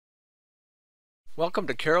Welcome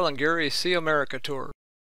to Carol and Gary's See America Tour.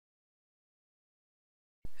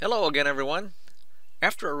 Hello again, everyone.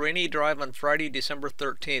 After a rainy drive on Friday, December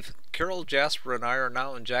 13th, Carol, Jasper, and I are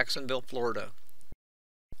now in Jacksonville, Florida.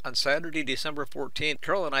 On Saturday, December 14th,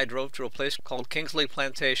 Carol and I drove to a place called Kingsley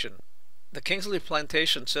Plantation. The Kingsley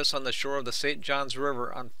Plantation sits on the shore of the St. Johns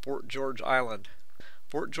River on Fort George Island.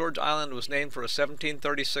 Fort George Island was named for a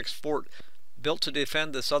 1736 fort built to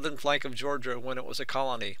defend the southern flank of Georgia when it was a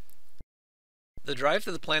colony. The drive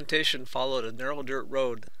to the plantation followed a narrow dirt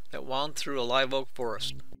road that wound through a live oak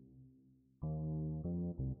forest.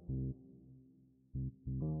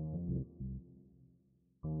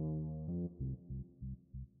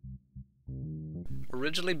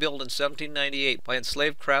 Originally built in 1798 by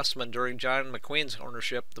enslaved craftsmen during John McQueen's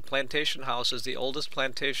ownership, the plantation house is the oldest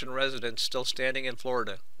plantation residence still standing in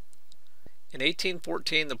Florida. In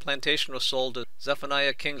 1814, the plantation was sold to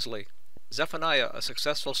Zephaniah Kingsley. Zephaniah, a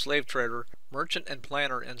successful slave trader, merchant, and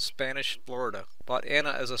planter in Spanish Florida, bought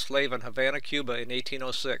Anna as a slave in Havana, Cuba in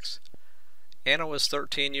 1806. Anna was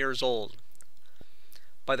 13 years old.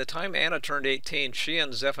 By the time Anna turned 18, she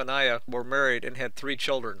and Zephaniah were married and had 3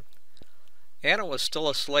 children. Anna was still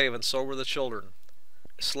a slave, and so were the children.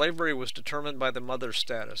 Slavery was determined by the mother's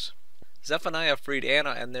status. Zephaniah freed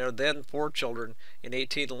Anna and their then 4 children in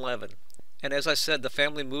 1811. And as I said, the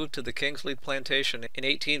family moved to the Kingsley Plantation in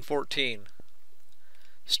 1814.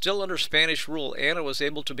 Still under Spanish rule, Anna was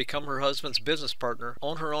able to become her husband's business partner,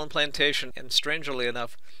 own her own plantation, and strangely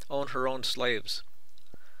enough, own her own slaves.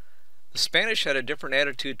 The Spanish had a different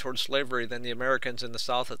attitude toward slavery than the Americans in the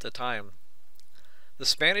South at the time. The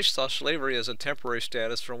Spanish saw slavery as a temporary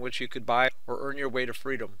status from which you could buy or earn your way to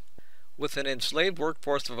freedom. With an enslaved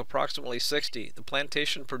workforce of approximately 60, the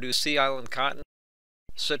plantation produced Sea Island cotton,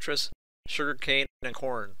 citrus, sugar cane, and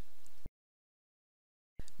corn.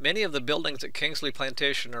 Many of the buildings at Kingsley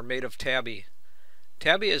Plantation are made of tabby.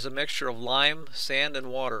 Tabby is a mixture of lime, sand,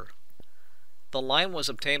 and water. The lime was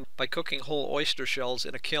obtained by cooking whole oyster shells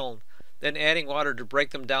in a kiln, then adding water to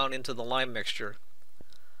break them down into the lime mixture.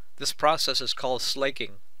 This process is called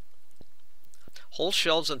slaking. Whole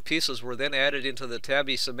shells and pieces were then added into the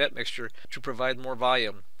tabby cement mixture to provide more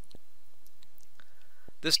volume.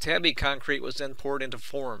 This tabby concrete was then poured into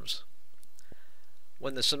forms.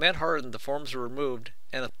 When the cement hardened, the forms were removed,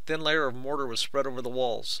 and a thin layer of mortar was spread over the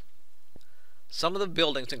walls. Some of the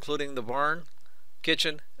buildings, including the barn,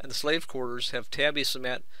 kitchen, and the slave quarters, have tabby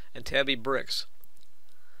cement and tabby bricks.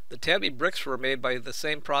 The tabby bricks were made by the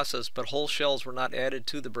same process, but whole shells were not added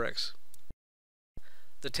to the bricks.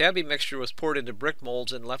 The tabby mixture was poured into brick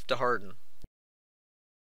molds and left to harden.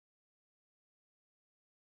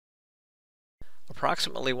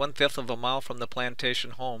 Approximately 1/5 of a mile from the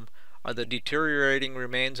plantation home are the deteriorating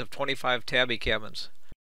remains of 25 tabby cabins.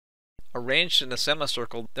 Arranged in a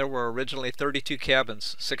semicircle, there were originally 32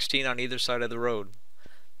 cabins, 16 on either side of the road.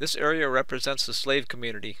 This area represents the slave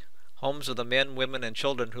community, homes of the men, women, and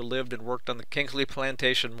children who lived and worked on the Kingsley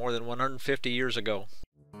Plantation more than 150 years ago.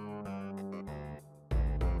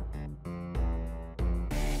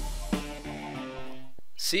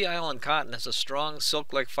 Sea Island cotton has a strong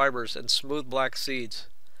silk-like fibers and smooth black seeds.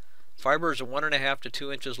 Fibers are 1.5 to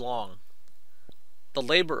 2 inches long. The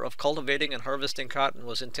labor of cultivating and harvesting cotton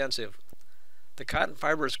was intensive. The cotton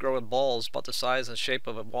fibers grow in balls about the size and shape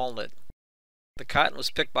of a walnut. The cotton was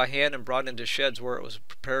picked by hand and brought into sheds where it was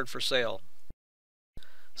prepared for sale.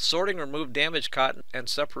 Sorting removed damaged cotton and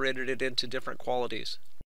separated it into different qualities.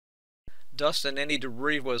 Dust and any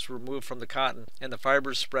debris was removed from the cotton, and the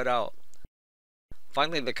fibers spread out.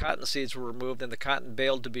 Finally, the cotton seeds were removed and the cotton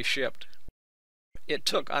baled to be shipped. It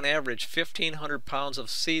took, on average, 1,500 pounds of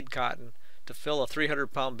seed cotton to fill a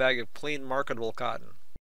 300-pound bag of clean, marketable cotton.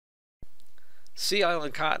 Sea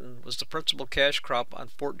Island cotton was the principal cash crop on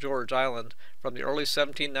Fort George Island from the early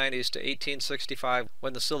 1790s to 1865,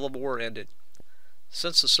 when the Civil War ended.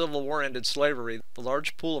 Since the Civil War ended slavery, the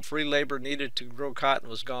large pool of free labor needed to grow cotton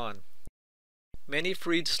was gone. Many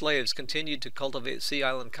freed slaves continued to cultivate Sea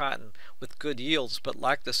Island cotton with good yields, but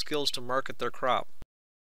lacked the skills to market their crop.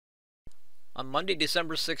 On Monday,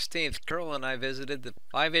 December 16th, Carol and I visited the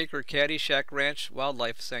 5-acre Caddyshack Ranch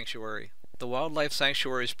Wildlife Sanctuary. The Wildlife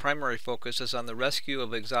Sanctuary's primary focus is on the rescue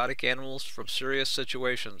of exotic animals from serious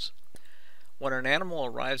situations. When an animal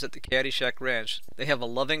arrives at the Caddyshack Ranch, they have a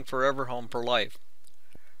loving forever home for life.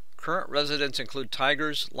 Current residents include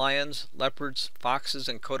tigers, lions, leopards, foxes,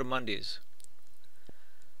 and coatimundis.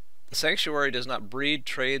 The sanctuary does not breed,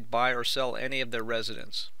 trade, buy, or sell any of their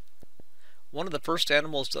residents. One of the first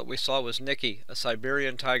animals that we saw was Nikki, a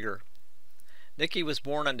Siberian tiger. Nikki was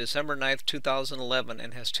born on December 9, 2011,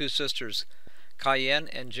 and has 2 sisters, Cayenne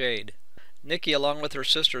and Jade. Nikki, along with her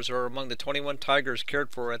sisters, are among the 21 tigers cared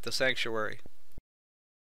for at the sanctuary.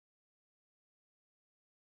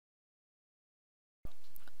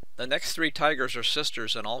 The next 3 tigers are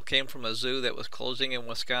sisters and all came from a zoo that was closing in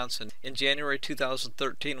Wisconsin in January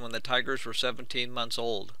 2013 when the tigers were 17 months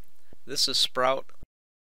old. This is Sprout.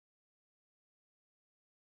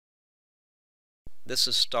 This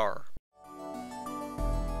is Star.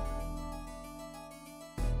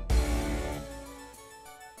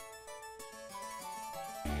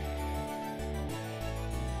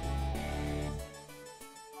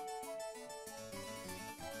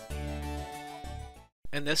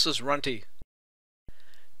 And this is Runty.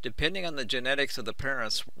 Depending on the genetics of the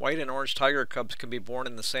parents, white and orange tiger cubs can be born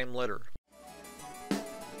in the same litter.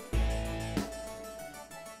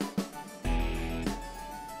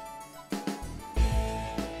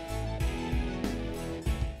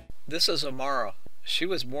 This is Amara. She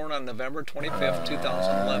was born on November 25,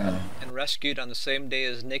 2011 and rescued on the same day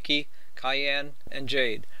as Nikki, Cayenne, and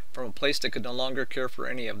Jade from a place that could no longer care for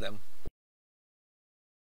any of them.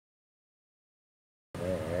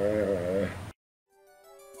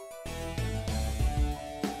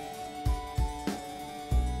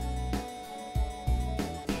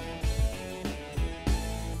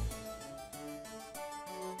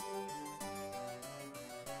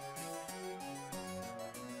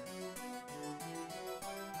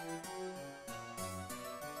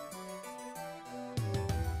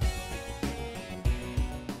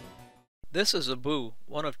 This is Abu,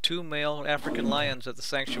 one of 2 male African lions at the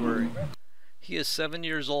sanctuary. He is 7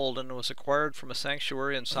 years old and was acquired from a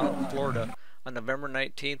sanctuary in South Florida on November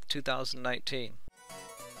 19, 2019.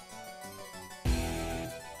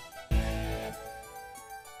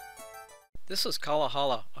 This is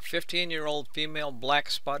Kalahala, a 15-year-old female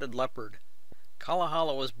black-spotted leopard.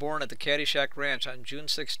 Kalahala was born at the Caddyshack Ranch on June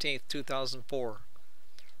 16, 2004.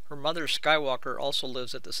 Her mother, Skywalker, also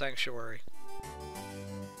lives at the sanctuary.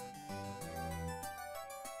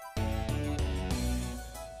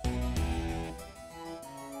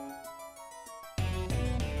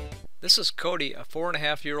 This is Cody, a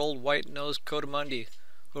 4.5-year-old white-nosed coatimundi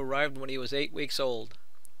who arrived when he was 8 weeks old.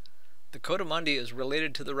 The coatimundi is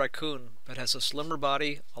related to the raccoon, but has a slimmer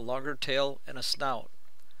body, a longer tail, and a snout.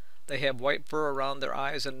 They have white fur around their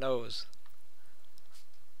eyes and nose.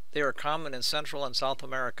 They are common in Central and South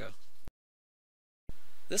America.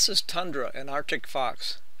 This is Tundra, an Arctic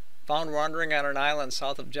fox, found wandering on an island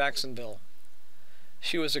south of Jacksonville.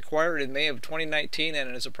 She was acquired in May of 2019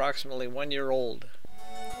 and is approximately 1 year old.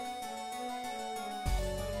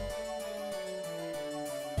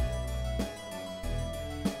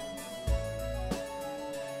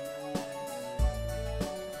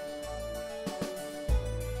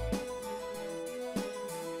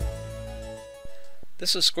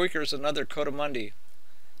 This is Squeakers, another coatimundi.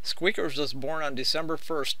 Squeakers was born on December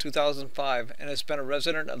 1, 2005 and has been a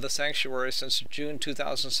resident of the sanctuary since June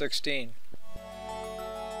 2016.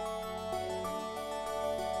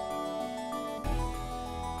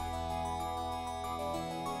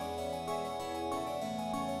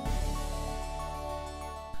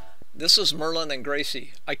 This is Merlin and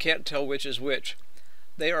Gracie. I can't tell which is which.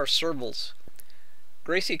 They are servals.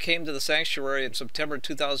 Gracie came to the sanctuary in September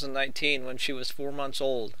 2019 when she was 4 months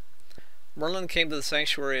old. Merlin came to the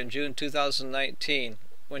sanctuary in June 2019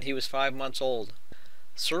 when he was 5 months old.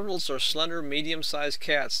 Servals are slender, medium-sized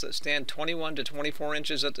cats that stand 21 to 24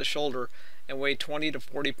 inches at the shoulder and weigh 20 to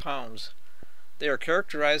 40 pounds. They are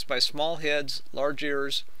characterized by small heads, large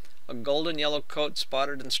ears, a golden yellow coat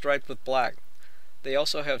spotted and striped with black. They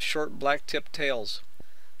also have short black-tipped tails.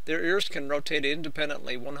 Their ears can rotate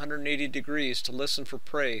independently 180 degrees to listen for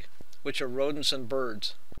prey, which are rodents and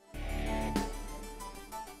birds.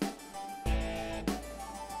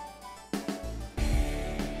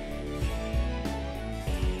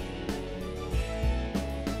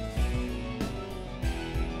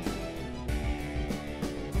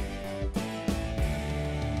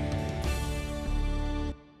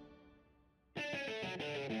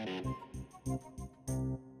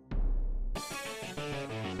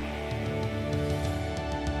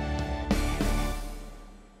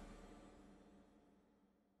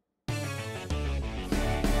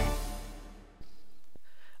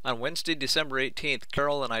 On Wednesday, December 18th,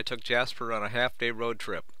 Carol and I took Jasper on a half-day road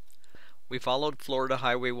trip. We followed Florida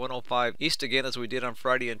Highway 105 east again as we did on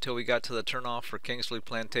Friday until we got to the turnoff for Kingsley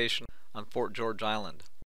Plantation on Fort George Island.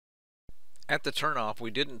 At the turnoff,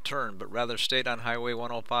 we didn't turn, but rather stayed on Highway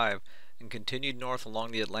 105 and continued north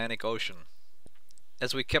along the Atlantic Ocean.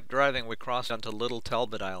 As we kept driving, we crossed onto Little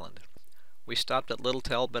Talbot Island. We stopped at Little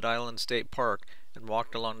Talbot Island State Park and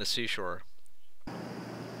walked along the seashore.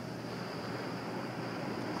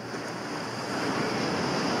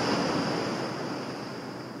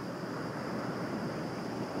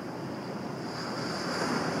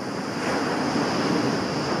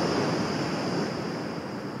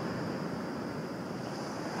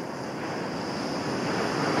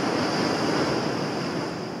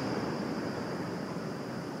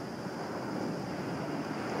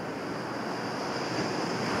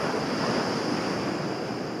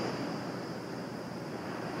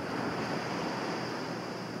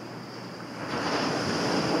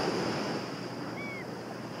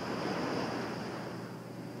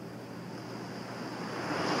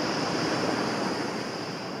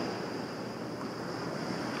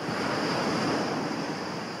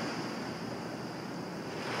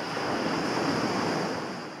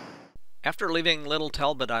 After leaving Little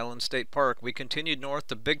Talbot Island State Park, we continued north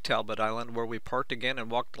to Big Talbot Island, where we parked again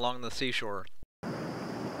and walked along the seashore.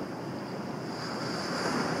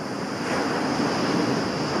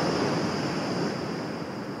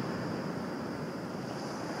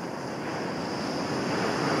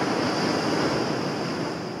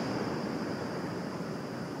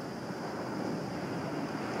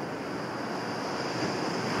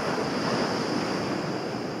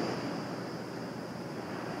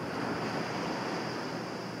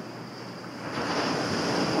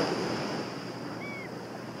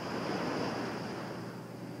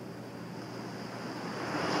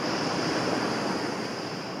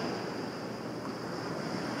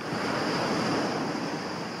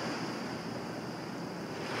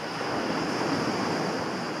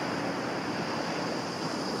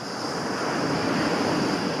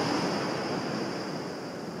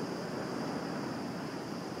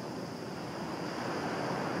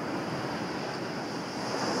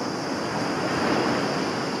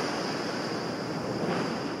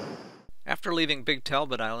 After leaving Big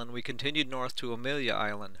Talbot Island, we continued north to Amelia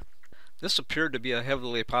Island. This appeared to be a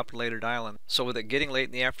heavily populated island, so with it getting late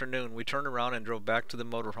in the afternoon, we turned around and drove back to the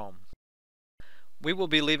motorhome. We will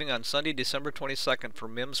be leaving on Sunday, December 22nd for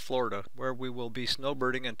Mims, Florida, where we will be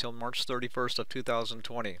snowbirding until March 31st of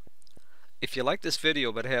 2020. If you like this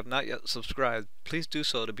video but have not yet subscribed, please do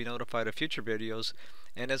so to be notified of future videos,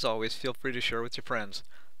 and as always, feel free to share with your friends.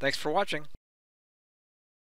 Thanks for watching!